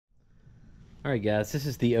Alright guys, this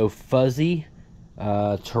is the Ofuzzi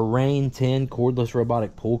Terrain 10 cordless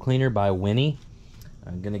robotic pool cleaner by Winnie.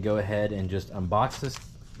 I'm going to go ahead and just unbox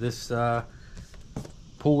this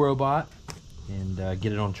pool robot and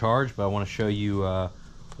get it on charge, but I want to show you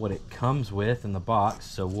what it comes with in the box.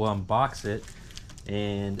 So we'll unbox it,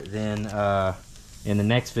 and then in the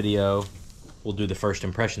next video we'll do the first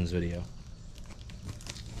impressions video.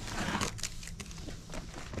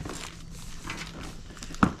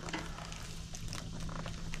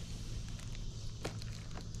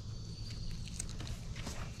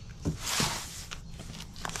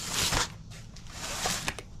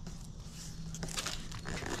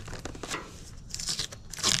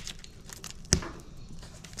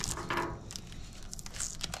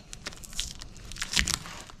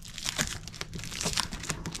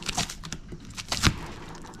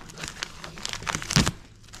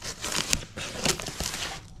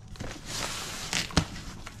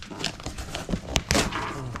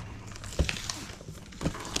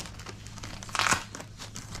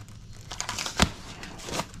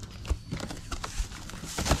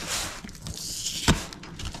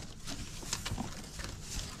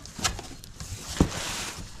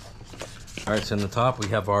 Alright, so in the top we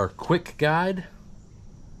have our quick guide.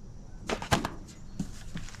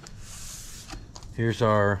 Here's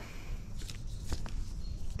our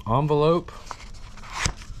envelope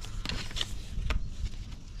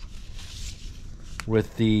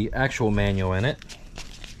with the actual manual in it.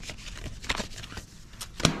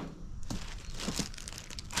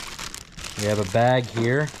 We have a bag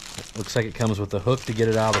here. It looks like it comes with a hook to get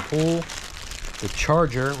it out of the pool. The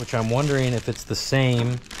charger, which I'm wondering if it's the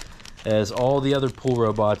same as all the other pool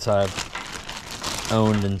robots I've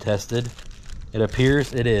owned and tested. It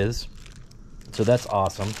appears it is, so that's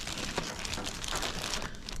awesome.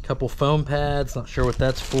 Couple foam pads, not sure what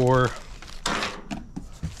that's for.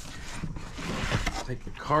 Take the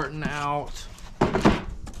carton out.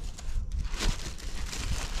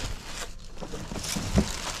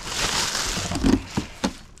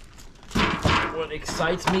 What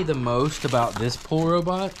excites me the most about this pool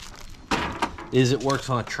robot is it works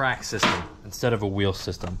on a track system instead of a wheel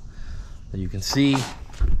system. You can see,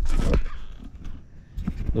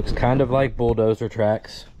 looks kind of like bulldozer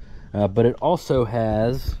tracks, but it also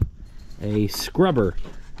has a scrubber.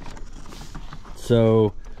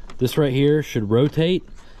 So this right here should rotate,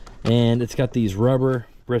 and it's got these rubber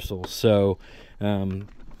bristles. So you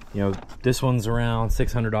know, this one's around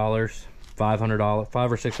 $600, $500, $500 or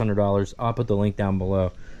 $600. I'll put the link down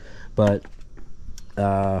below. But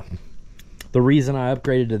the reason I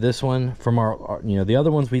upgraded to this one from our, you know, the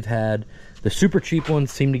other ones we've had, the super cheap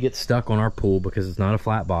ones seem to get stuck on our pool because it's not a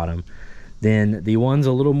flat bottom. Then the ones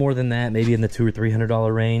a little more than that, maybe in the $200 or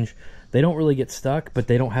 $300 range, they don't really get stuck, but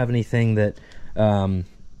they don't have anything that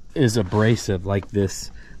is abrasive like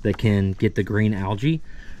this that can get the green algae.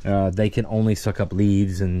 They can only suck up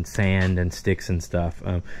leaves and sand and sticks and stuff.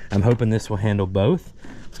 I'm hoping this will handle both.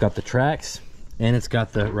 It's got the tracks and it's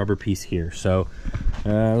got the rubber piece here. So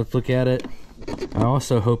let's look at it. I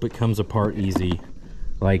also hope it comes apart easy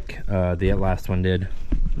like the last one did.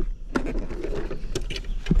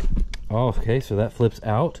 Oh, okay, so that flips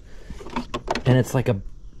out, and it's like a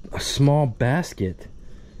small basket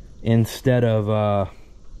instead of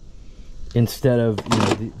you know,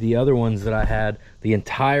 the other ones that I had. The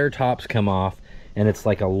entire tops come off, and it's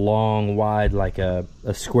like a long, wide, like a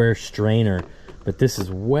square strainer. But this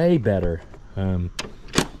is way better.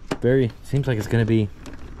 Seems like it's gonna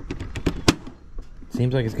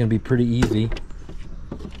be pretty easy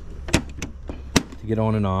to get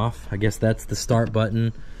on and off. I guess that's the start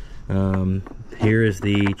button. Here is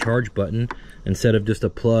the charge button. Instead of just a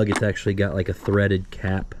plug, it's actually got like a threaded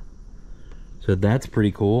cap. So that's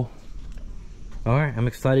pretty cool. All right, I'm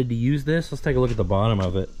excited to use this. Let's take a look at the bottom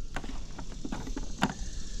of it.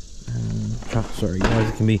 Sorry, guys,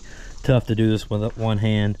 it can be tough to do this with one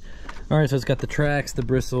hand. All right, so it's got the tracks, the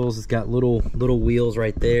bristles. It's got little wheels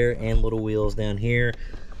right there and little wheels down here,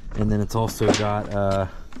 and then it's also got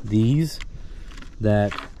these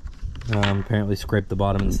that apparently scrape the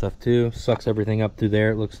bottom and stuff too. Sucks everything up through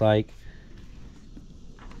there, it looks like.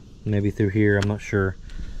 Maybe through here, I'm not sure.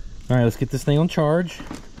 All right, let's get this thing on charge.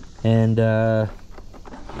 And the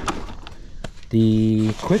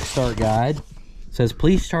quick start guide says,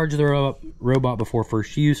 please charge the robot before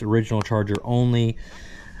first use. Original charger only.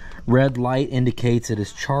 Red light indicates it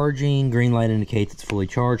is charging. Green light indicates it's fully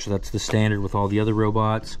charged. So that's the standard with all the other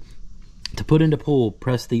robots. To put into pool,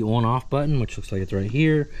 press the on-off button, which looks like it's right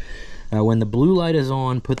here. When the blue light is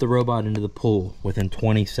on, put the robot into the pool within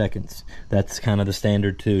 20 seconds. That's kind of the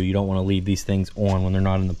standard too. You don't want to leave these things on when they're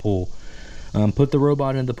not in the pool. Put the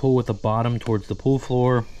robot in the pool with the bottom towards the pool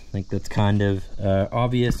floor. I think that's kind of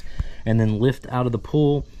obvious. And then lift out of the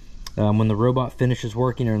pool. When the robot finishes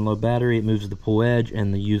working or in low battery, it moves to the pool edge,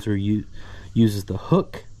 and the user uses the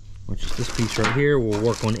hook, which is this piece right here. Will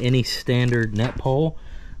work on any standard net pole.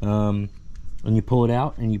 And you pull it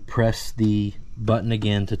out and you press the button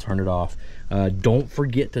again to turn it off. Don't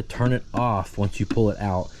forget to turn it off once you pull it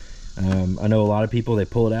out. I know a lot of people, they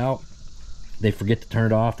pull it out, they forget to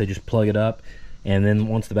turn it off, they just plug it up, and then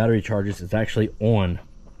once the battery charges, it's actually on.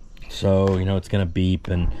 So you know it's gonna beep,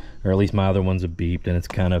 and or at least my other ones have beeped, and it's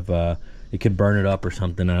kind of it could burn it up or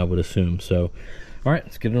something, I would assume. So all right,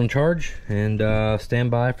 let's get it on charge, and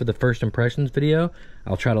stand by for the first impressions video.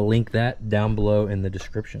 I'll try to link that down below in the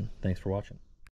description. Thanks for watching.